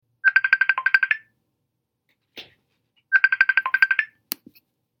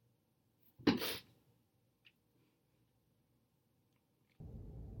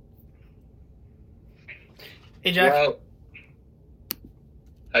Hey Jack, Well,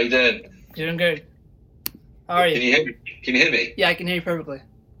 how you doing? doing good. How are you? Can you hear me? Can you hear me? Yeah, I can hear you perfectly.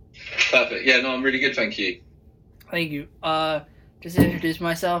 Perfect. Yeah, no, I'm really good, thank you. Thank you. Just to introduce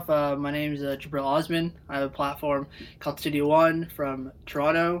myself, my name is Jabril Osman. I have a platform called Studio One from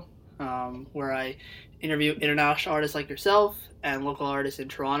Toronto, where I interview international artists like yourself and local artists in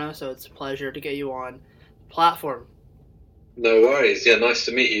Toronto. So it's a pleasure to get you on the platform. No worries. Yeah, nice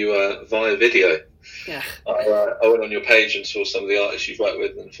to meet you via video. Yeah, I went on your page and saw some of the artists you've worked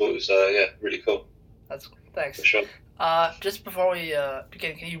with and thought it was yeah, really cool that's for thanks. sure. Just before we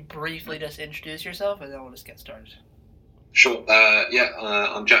begin, can you briefly just introduce yourself and then we'll just get started? Sure. Yeah,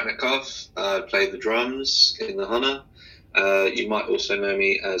 I'm Jack Metcalf. I play the drums in the Hunter. You might also know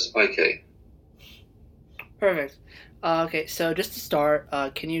me as IK. Perfect. Okay, so just to start,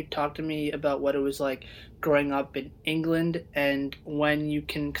 can you talk to me about what it was like growing up in England and when you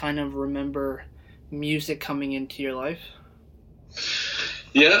can kind of remember music coming into your life?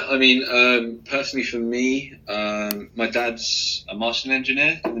 Yeah, I mean, personally for me, my dad's a mastering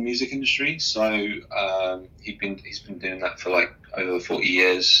engineer in the music industry, so he's been doing that for like over 40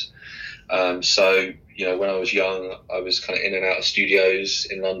 years. So when I was young, I was kind of in and out of studios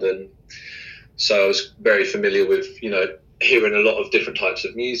in London, so I was very familiar with hearing a lot of different types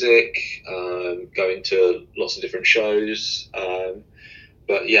of music, going to lots of different shows.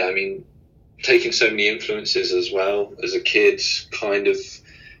 But yeah, I mean, taking so many influences as well as a kid kind of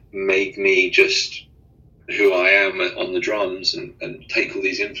made me just who I am on the drums and take all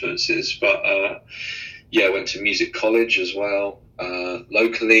these influences. But yeah, I went to music college as well,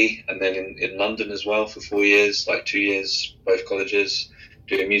 locally, and then in London as well for 4 years, like 2 years, both colleges,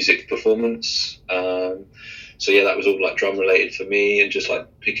 doing music performance. So yeah, that was all like drum related for me, and just like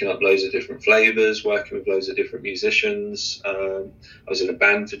picking up loads of different flavors, working with loads of different musicians. I was in a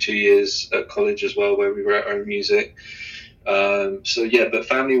band for 2 years at college as well, where we wrote our own music. So yeah, but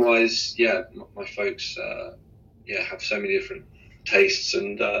family wise, yeah, my folks, yeah, have so many different tastes,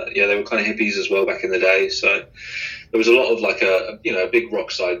 and yeah, they were kind of hippies as well back in the day. So there was a lot of like a big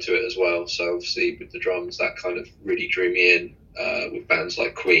rock side to it as well. So obviously with the drums, that kind of really drew me in, with bands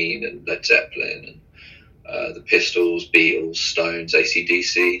like Queen and Led Zeppelin and the Pistols, Beatles, Stones,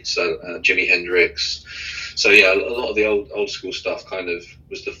 AC/DC, so Jimi Hendrix. So yeah, a lot of the old school stuff kind of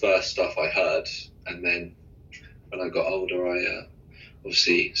was the first stuff I heard, and then when I got older, I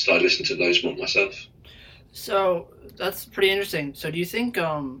obviously started listening to loads more myself. So that's pretty interesting. So do you think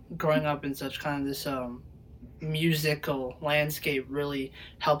growing up in such kind of this musical landscape really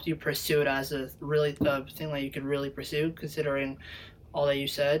helped you pursue it as a really thing that you could really pursue, considering all that you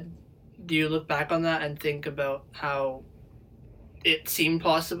said? Do you look back on that and think about how it seemed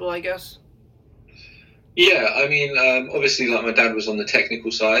possible, I guess? Yeah, I mean, obviously, like my dad was on the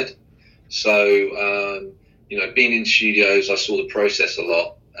technical side, so being in studios, I saw the process a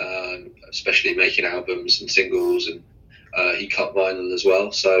lot, especially making albums and singles, and he cut vinyl as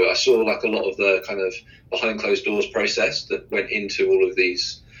well. So I saw like a lot of the kind of behind closed doors process that went into all of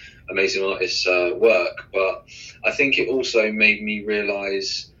these amazing artists' work. But I think it also made me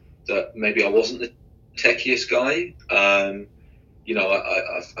realize that maybe I wasn't the techiest guy. I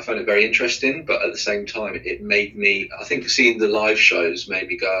found it very interesting, but at the same time, it made me, I think seeing the live shows made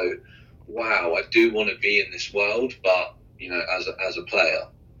me go, wow, I do want to be in this world, but, as a player.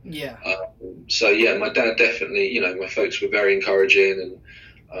 Yeah. So, yeah, my dad definitely, my folks were very encouraging,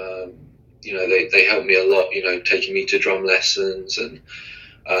 and, they helped me a lot, taking me to drum lessons, and,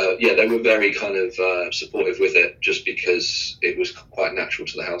 yeah, they were very kind of supportive with it, just because it was quite natural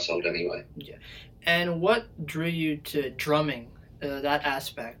to the household anyway. Yeah. And what drew you to drumming, that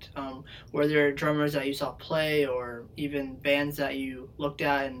aspect? Were there drummers that you saw play, or even bands that you looked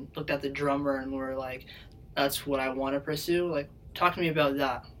at and looked at the drummer and were like, "That's what I want to pursue"? Like, talk to me about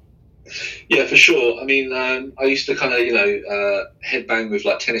that. Yeah, for sure. I mean, I used to kind of, headbang with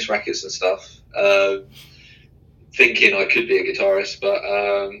like tennis rackets and stuff, thinking I could be a guitarist. But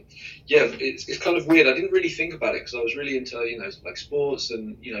yeah, it's kind of weird. I didn't really think about it because I was really into, like sports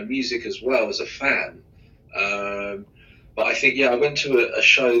and, music as well as a fan. But I think, yeah, I went to a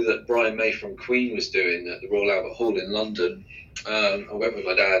show that Brian May from Queen was doing at the Royal Albert Hall in London. I went with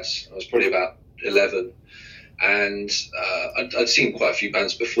my dad. I was probably about 11, and I'd seen quite a few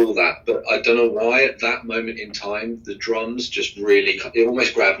bands before that, but I don't know why at that moment in time the drums just really, it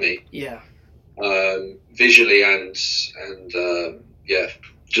almost grabbed me, Yeah. visually, and yeah,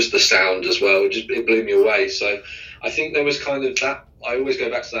 just the sound as well. It blew me away. So I think there was kind of that. I always go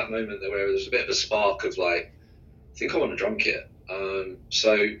back to that moment where there was a bit of a spark of like, I think I want a drum kit.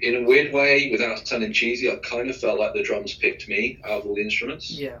 So in a weird way, without sounding cheesy, I kind of felt like the drums picked me out of all the instruments.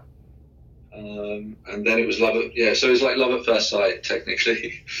 Yeah. And then it was so it was like love at first sight,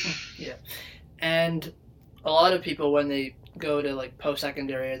 technically. Yeah. And a lot of people, when they go to like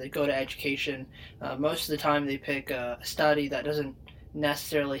post-secondary or they go to education, most of the time they pick a study that doesn't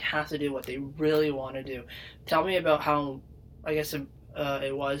necessarily have to do what they really want to do. Tell me about how, I guess, it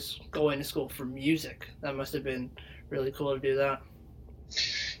was going to school for music. That must have been really cool to do that.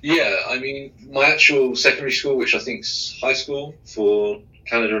 Yeah, I mean, my actual secondary school, which I think is high school for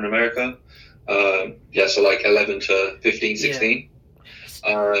Canada and America, so like 11 to 15, 16.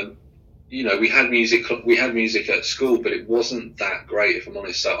 Yeah. We had music at school, but it wasn't that great, if I'm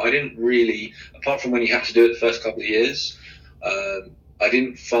honest. So I didn't really, apart from when you had to do it the first couple of years, I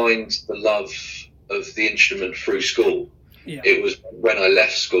didn't find the love of the instrument through school. Yeah. It was when I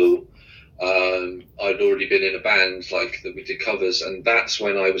left school. I'd already been in a band like that we did covers, and that's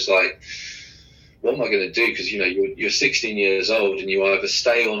when I was like, what am I going to do? Because you're 16 years old and you either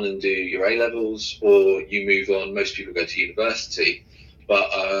stay on and do your A-levels or you move on. Most people go to university,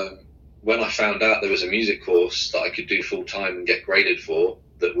 but when I found out there was a music course that I could do full time and get graded for,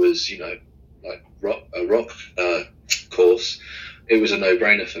 that was like a rock course, it was a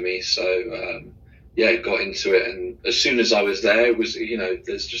no-brainer for me. So got into it, and as soon as I was there, it was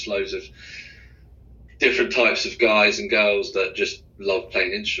there's just loads of different types of guys and girls that just love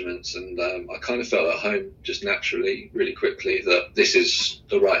playing instruments, and I kind of felt at home just naturally, really quickly, that this is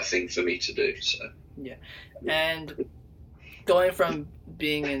the right thing for me to do. So yeah. And going from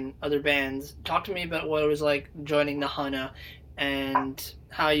being in other bands, talk to me about what it was like joining the Hunna and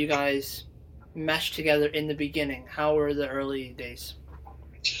how you guys meshed together in the beginning. How were the early days?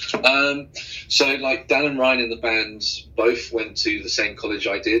 So like Dan and Ryan in the band both went to the same college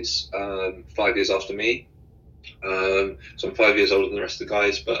I did, 5 years after me. So I'm 5 years older than the rest of the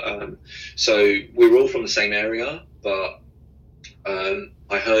guys, but so we were all from the same area, but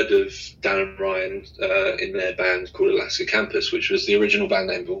I heard of Dan and Ryan in their band called Alaska Campus, which was the original band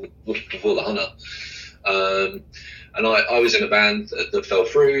name before the Hunna. And I was in a band that fell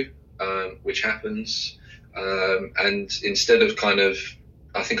through, which happens. And instead of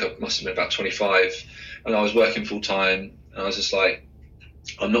I think I must have been about 25, and I was working full time, and I was just like,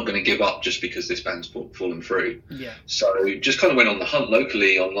 I'm not going to give up just because this band's fallen through. Yeah. So just kind of went on the hunt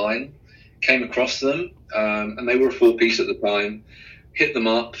locally online, came across them, and they were a 4-piece at the time. Hit them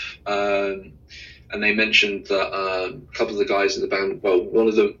up, and they mentioned that a couple of the guys in the band, well, one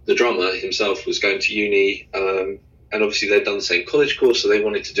of the drummer himself was going to uni, and obviously they'd done the same college course, so they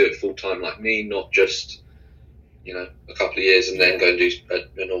wanted to do it full time like me, not just a couple of years and then go and do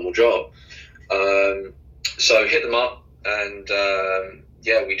a normal job. So hit them up, and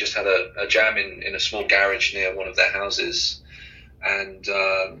we just had a jam in a small garage near one of their houses, and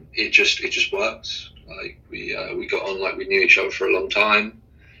it just worked. Like we got on like we knew each other for a long time,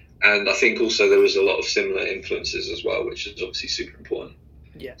 and I think also there was a lot of similar influences as well, which is obviously super important.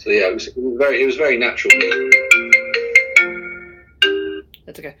 Yeah. So yeah, it was very natural.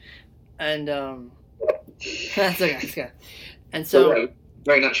 That's okay, and that's okay. That's okay. And so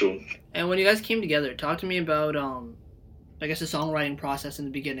very natural. And when you guys came together, talk to me about I guess the songwriting process in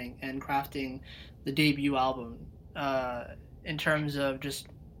the beginning and crafting the debut album, in terms of just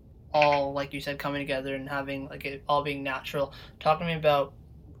all, like you said, coming together and having like it all being natural. Talk to me about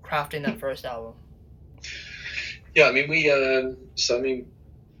crafting that first album. Yeah, I mean we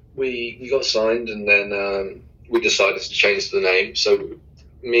got signed, and then we decided to change the name. So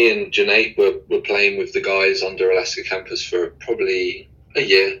me and Janae were playing with the guys under Alaska Campus for probably a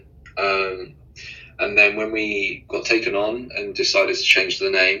year. And then when we got taken on and decided to change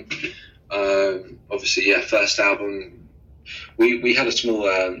the name, obviously, first album, we had a small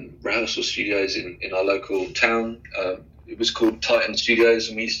rehearsal studios in our local town. It was called Titan Studios,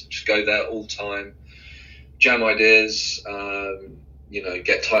 and we used to go there all the time, jam ideas,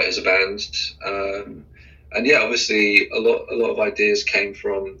 get tight as a band. And obviously a lot of ideas came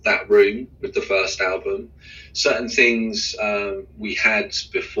from that room with the first album. Certain things we had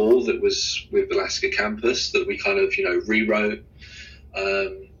before that was with Alaska Campus that we kind of rewrote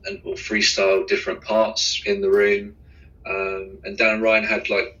or freestyle different parts in the room. And Dan and Ryan had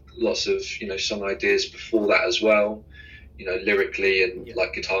like lots of song ideas before that as well, lyrically and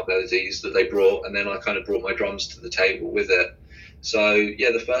like guitar melodies that they brought, and then I kind of brought my drums to the table with it. So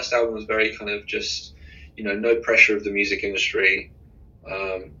the first album was very kind of just no pressure of the music industry,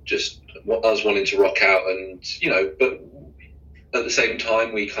 just us wanting to rock out, and but at the same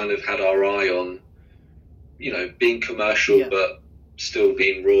time we kind of had our eye on being commercial but still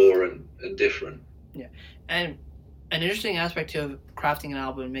being raw and different. Yeah. And an interesting aspect of crafting an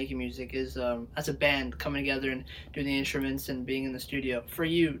album and making music is as a band coming together and doing the instruments and being in the studio. For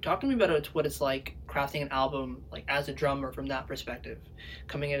you, talk to me about what it's like crafting an album, like as a drummer from that perspective,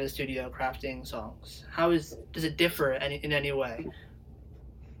 coming into the studio, crafting songs. Does it differ in any way?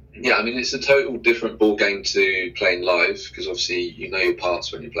 Yeah, I mean, it's a total different ball game to playing live, because obviously you know your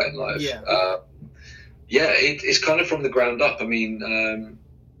parts when you're playing live. Yeah. It's kind of from the ground up. I mean,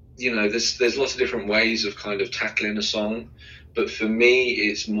 there's lots of different ways of kind of tackling a song, but for me,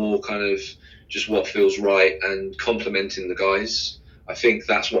 it's more kind of just what feels right and complimenting the guys. I think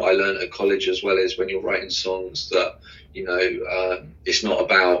that's what I learned at college as well, is when you're writing songs that, it's not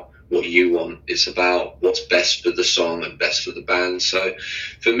about what you want, it's about what's best for the song and best for the band. So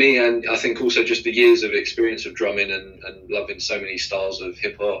for me, and I think also just the years of experience of drumming and loving so many styles of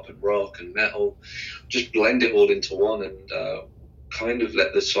hip hop and rock and metal, just blend it all into one and kind of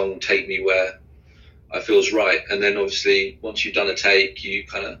let the song take me where I feels right. And then obviously once you've done a take, you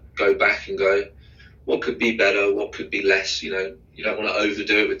kind of go back and go, what could be better, what could be less, you don't want to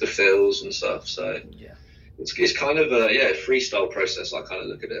overdo it with the fills and stuff. So yeah, it's kind of a freestyle process. I kind of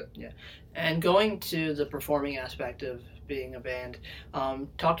look at it. Yeah. And going to the performing aspect of being a band,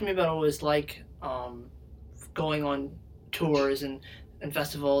 talk to me about what it was like going on tours and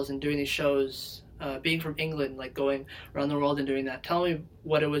festivals and doing these shows, being from England, like going around the world and doing that. Tell me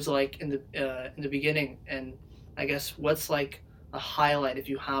what it was like in the beginning, and I guess what's like a highlight, if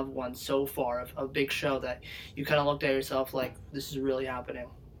you have one so far, of a big show that you kind of looked at yourself like, this is really happening.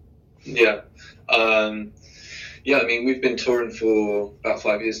 Yeah. I mean, we've been touring for about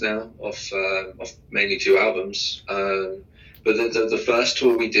 5 years now, off mainly 2 albums. But the first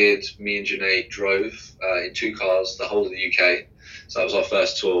tour we did, me and Janae drove in 2 cars the whole of the UK. So that was our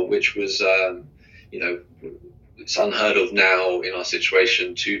first tour, which was, it's unheard of now in our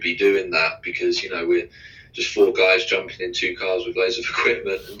situation to be doing that, because, we're just 4 guys jumping in 2 cars with loads of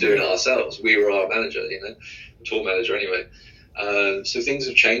equipment and doing it ourselves. We were our manager, tour manager anyway. So things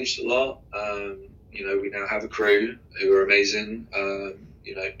have changed a lot. We now have a crew who are amazing,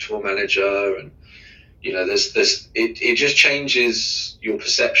 tour manager, and, it just changes your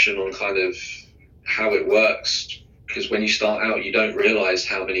perception on kind of how it works, because when you start out, you don't realize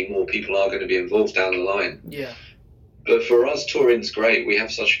how many more people are going to be involved down the line. Yeah. But for us, touring's great. We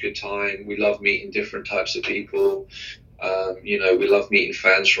have such a good time. We love meeting different types of people. We love meeting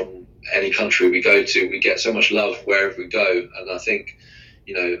fans from any country we go to. We get so much love wherever we go. And I think,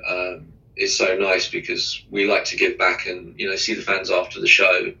 it's so nice, because we like to give back and, see the fans after the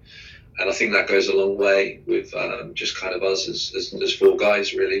show. And I think that goes a long way with just kind of us as 4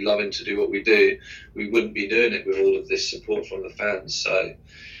 guys really loving to do what we do. We wouldn't be doing it with all of this support from the fans. So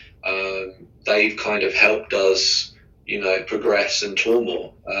they've kind of helped us, progress and tour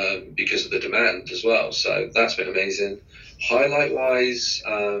more because of the demand as well. So that's been amazing. Highlight wise,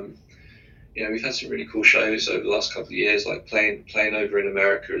 we've had some really cool shows over the last couple of years. Like playing over in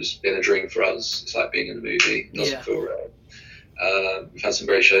America has been a dream for us. It's like being in a movie. It doesn't feel real. We've had some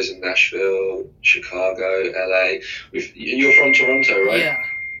great shows in Nashville, Chicago, LA. You're from Toronto, right? Yeah.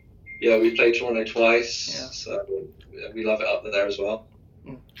 Yeah, we played Toronto twice. Yeah. So we love it up there as well.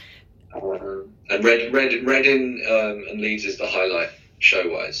 Mm. And Reading and Leeds is the highlight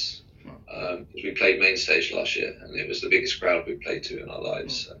show-wise. We played main stage last year, and it was the biggest crowd we've played to in our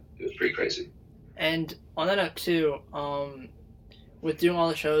lives. So it was pretty crazy. And on that note too, with doing all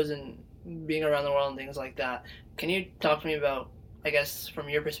the shows and being around the world and things like that, can you talk to me about, I guess, from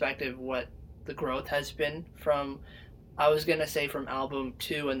your perspective, what the growth has been from, I was going to say from album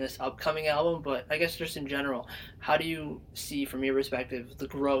 2 and this upcoming album, but I guess just in general, how do you see from your perspective the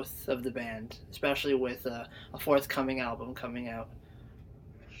growth of the band, especially with a forthcoming album coming out?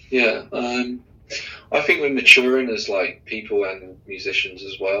 Yeah, I think we're maturing as like people and musicians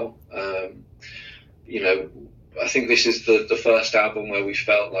as well. I think this is the first album where we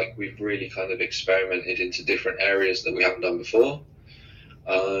felt like we've really kind of experimented into different areas that we haven't done before.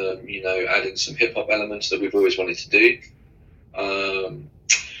 Adding some hip hop elements that we've always wanted to do.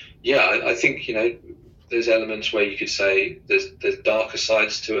 I think, there's elements where you could say there's darker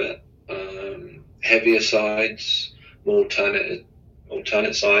sides to it, heavier sides, more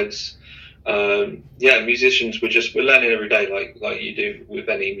alternate sides. Musicians, we're learning every day, like you do with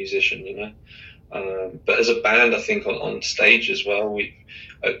any musician, But as a band, I think on stage as well,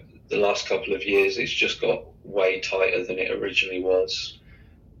 the last couple of years, it's just got way tighter than it originally was.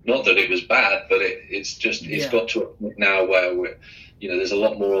 Not that it was bad, but it's got to a point now where there's a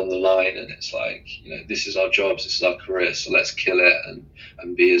lot more on the line, and it's like, this is our jobs, this is our career, so let's kill it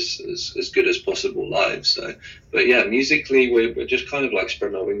and be as good as possible live. So, but yeah, musically, we're just kind of like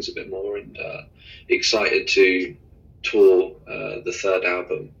spreading our wings a bit more and excited to tour the third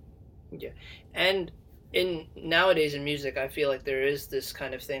album. Yeah, and in nowadays in music, I feel like there is this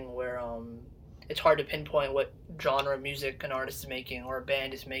kind of thing where it's hard to pinpoint what genre of music an artist is making or a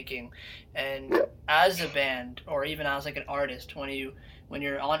band is making, and as a band or even as like an artist, when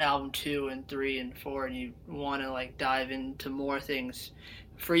you're on album 2 and 3 and 4 and you want to like dive into more things,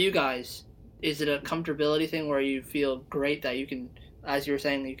 for you guys, is it a comfortability thing where you feel great that you can, as you were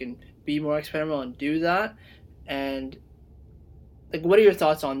saying, you can be more experimental and do that, and like what are your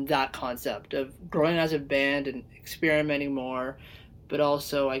thoughts on that concept of growing as a band and experimenting more, but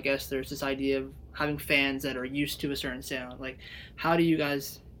also I guess there's this idea of having fans that are used to a certain sound. Like how do you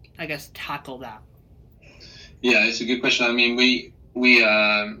guys, I guess, tackle that? Yeah, it's a good question. I mean, we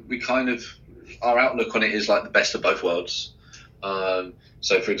kind of, our outlook on it is like the best of both worlds.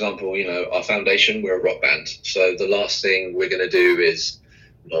 So for example, our foundation, we're a rock band, so the last thing we're going to do is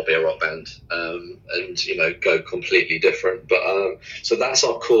not be a rock band, and go completely different. But so that's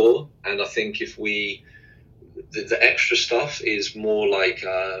our core, and I think if the extra stuff is more like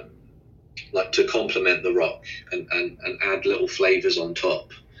to complement the rock and add little flavors on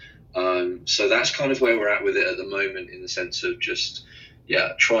top. So that's kind of where we're at with it at the moment, in the sense of just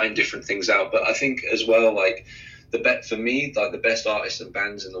trying different things out. But I think as well, like for me, like the best artists and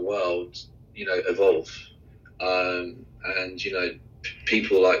bands in the world, evolve, and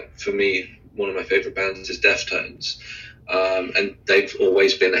people like, for me, one of my favorite bands is Deftones, and they've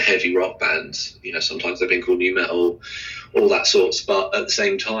always been a heavy rock band. Sometimes they've been called new metal, all that sorts. But at the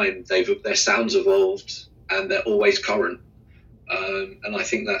same time, their sounds evolved and they're always current. And I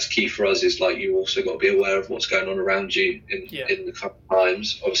think that's key for us. Is like, you also got to be aware of what's going on around you in the current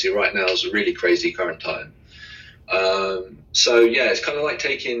times. Obviously, right now is a really crazy current time. So it's kind of like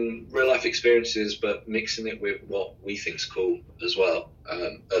taking real life experiences but mixing it with what we think's cool as well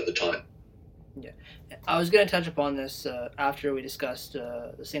at the time. Yeah, I was going to touch upon this after we discussed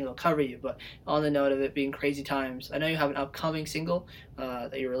the single Cover You, but on the note of it being crazy times, I know you have an upcoming single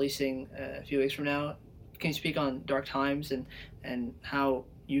that you're releasing a few weeks from now. Can you speak on Dark Times and how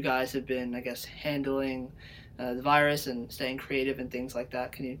you guys have been, I guess, handling the virus and staying creative and things like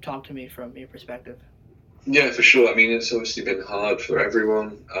that? Can you talk to me from your perspective? Yeah, for sure. I mean, it's obviously been hard for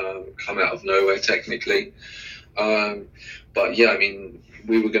everyone, come out of nowhere technically. But yeah, I mean,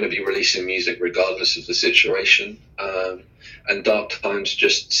 we were going to be releasing music regardless of the situation. And Dark Times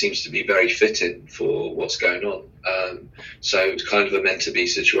just seems to be very fitting for what's going on. So it's kind of a meant to be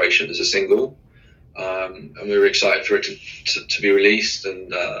situation as a single. And we were excited for it to be released.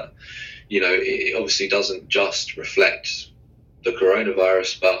 And, it obviously doesn't just reflect the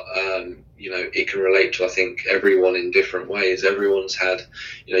coronavirus, but it can relate to, I think, everyone in different ways. Everyone's had,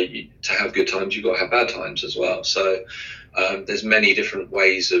 to have good times, you've got to have bad times as well. So there's many different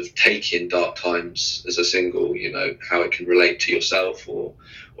ways of taking Dark Times as a single, how it can relate to yourself or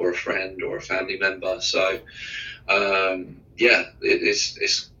a friend or a family member. So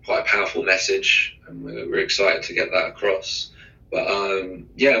it's quite a powerful message, and we're excited to get that across. But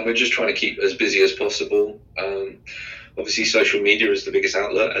we're just trying to keep as busy as possible. Obviously, social media is the biggest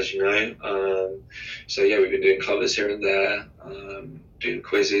outlet, as you know. We've been doing covers here and there, doing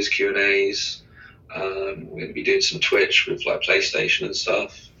quizzes, Q&As. We're going to be doing some Twitch with like PlayStation and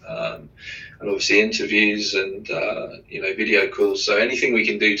stuff, and obviously interviews and video calls. So anything we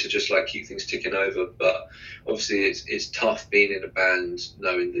can do to just like keep things ticking over. But obviously, it's tough being in a band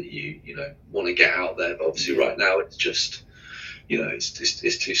knowing that you want to get out there. But obviously, right now it's just,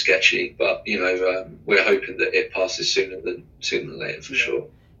 it's too sketchy, but we're hoping that it passes sooner than later, for sure.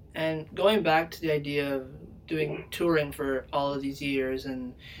 And going back to the idea of doing touring for all of these years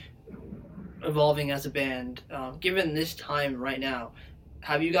and evolving as a band, given this time right now,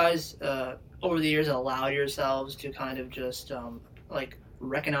 have you guys over the years allowed yourselves to kind of just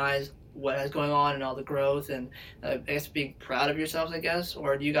recognize what is going on and all the growth, and I guess being proud of yourselves, I guess,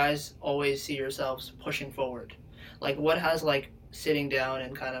 or do you guys always see yourselves pushing forward? Like, what has sitting down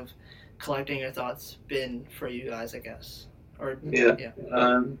and kind of collecting your thoughts been for you guys, I guess?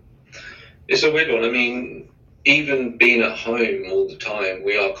 It's a weird one. I mean, even being at home all the time,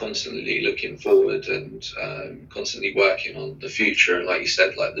 we are constantly looking forward and constantly working on the future. And like you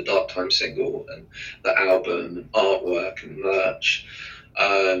said, like the Dark Time single and the album and artwork and merch.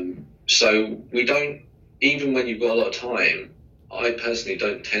 So we don't, even when you've got a lot of time, I personally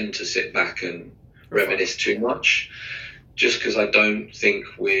don't tend to sit back and reminisce too much, just because I don't think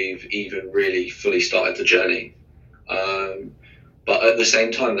we've even really fully started the journey. But at the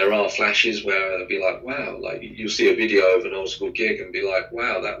same time, there are flashes where I'll be like, wow, like you'll see a video of an old school gig and be like,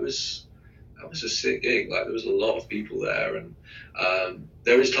 wow, that was that was a sick gig. Like there was a lot of people there, and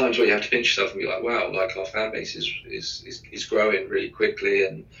there is times where you have to pinch yourself and be like, wow, like our fan base is growing really quickly,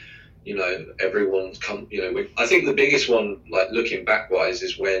 and everyone's come. I think the biggest one, like looking backwise,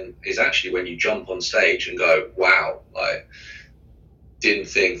 is actually when you jump on stage and go, wow, like didn't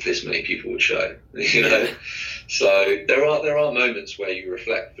think this many people would show. So there are moments where you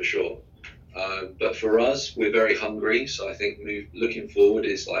reflect for sure. But for us, we're very hungry, so I think looking forward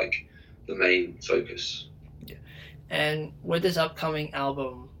is like the main focus. Yeah. And with this upcoming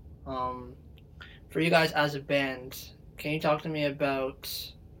album, for you guys as a band, can you talk to me about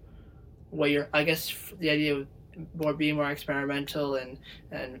what the idea of being more experimental and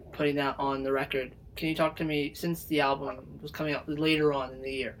putting that on the record? Can you talk to me, since the album was coming out later on in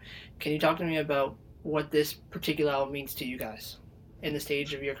the year, can you talk to me about what this particular album means to you guys in the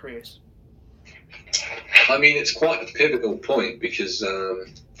stage of your careers? I mean, it's quite a pivotal point because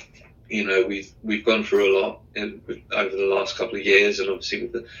we've gone through a lot over the last couple of years, and obviously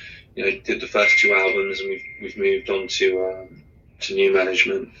with did the first two albums, and we've moved on to new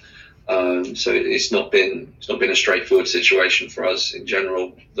management. So it's not been a straightforward situation for us in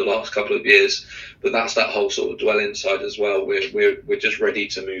general the last couple of years, but that's that whole sort of dwell inside as well. We're just ready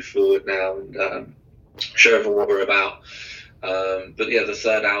to move forward now and show everyone what we're about. But yeah, the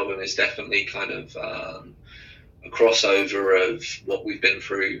third album is definitely kind of a crossover of what we've been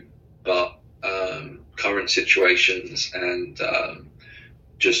through, but current situations and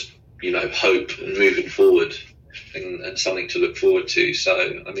just hope and moving forward and something to look forward to.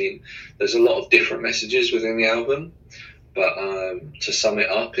 So I mean, there's a lot of different messages within the album, but to sum it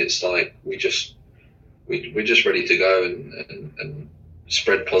up, it's like we're just ready to go and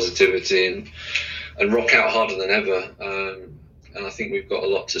spread positivity and rock out harder than ever. And I think we've got a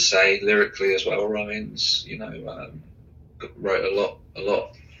lot to say lyrically as well. Ryan's, wrote a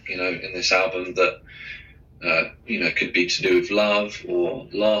lot, in this album that, could be to do with love or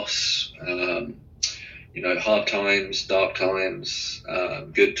loss, hard times, dark times,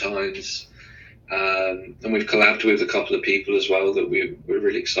 good times. And we've collabed with a couple of people as well that we're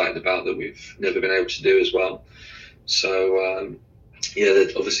really excited about that we've never been able to do as well. So,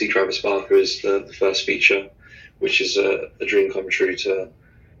 obviously Travis Barker is the first feature, which is a dream come true to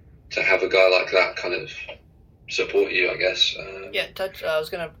have a guy like that kind of support you, I guess. I was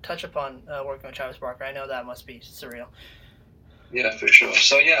going to touch upon working with Travis Barker. I know that must be surreal. Yeah, for sure.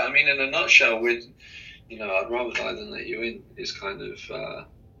 So, yeah, I mean, in a nutshell, I'd rather die than let you in is kind of,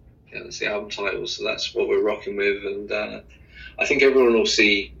 that's the album title. So that's what we're rocking with. And I think everyone will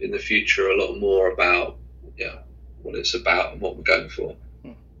see in the future a lot more about, what it's about and what we're going for.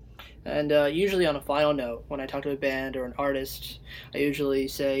 And usually on a final note, when I talk to a band or an artist, I usually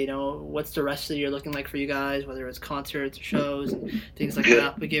say, what's the rest of the year looking like for you guys, whether it's concerts or shows and things like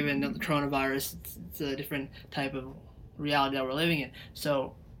that. But given the coronavirus, it's a different type of reality that we're living in.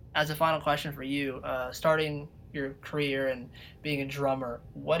 So as a final question for you, starting your career and being a drummer,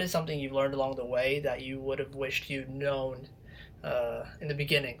 what is something you've learned along the way that you would have wished you'd known in the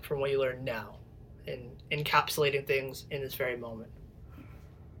beginning from what you learn now in encapsulating things in this very moment?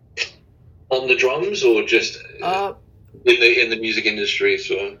 On the drums, or just in the music industry?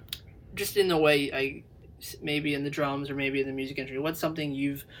 So just in the way, maybe in the drums or maybe in the music industry. What's something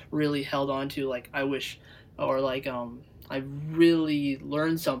you've really held on to, like I wish, or like I really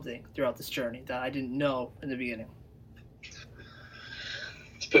learned something throughout this journey that I didn't know in the beginning?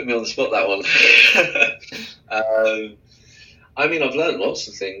 It's put me on the spot, that one. I mean, I've learned lots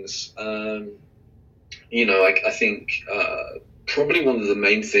of things. I think probably one of the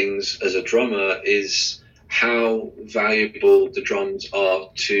main things as a drummer is how valuable the drums are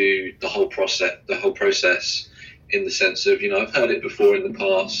to the whole process, in the sense of, I've heard it before in the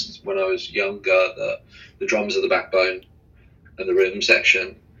past when I was younger that the drums are the backbone and the rhythm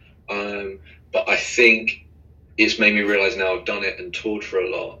section. But I think it's made me realise now I've done it and toured for a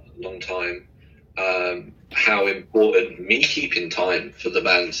long time, how important me keeping time for the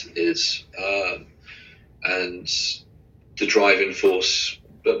band is, and the driving force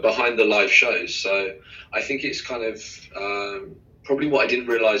behind the live shows. So I think it's kind of probably what I didn't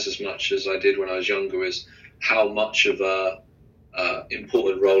realise as much as I did when I was younger is how much of a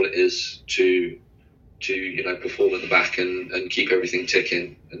important role it is to perform at the back and keep everything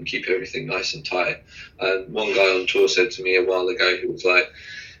ticking and keep everything nice and tight. And one guy on tour said to me a while ago, he was like,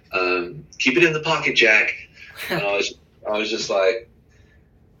 keep it in the pocket, Jack. And I was just like,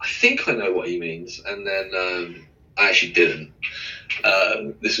 I think I know what he means. And then I actually didn't.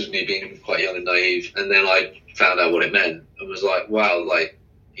 This was me being quite young and naive. And then I found out what it meant and was like, wow,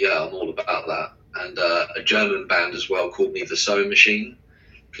 I'm all about that. And a German band as well called me the Sewing Machine.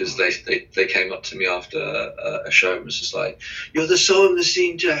 because they came up to me after a show and was just like, "You're the soul of the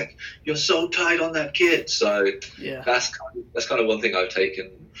scene, Jack. You're so tight on that kit." So Yeah. that's kind of one thing I've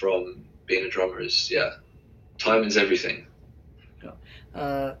taken from being a drummer is time is everything.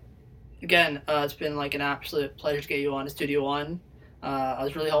 Again, it's been like an absolute pleasure to get you on to Studio One. I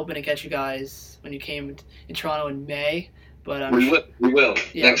was really hoping to catch you guys when you came in Toronto in May, but we will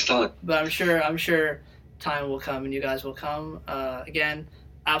next time. But I'm sure time will come and you guys will come. Again,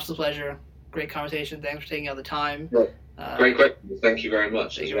 absolute pleasure. Great conversation. Thanks for taking out the time. Yeah. Great question. Thank you very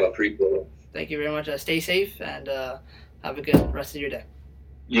much as well. Appreciate it. Thank you very much. Stay safe and have a good rest of your day.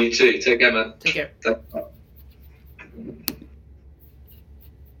 You too. Take care, man. Take care.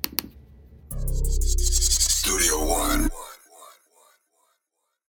 Studio One.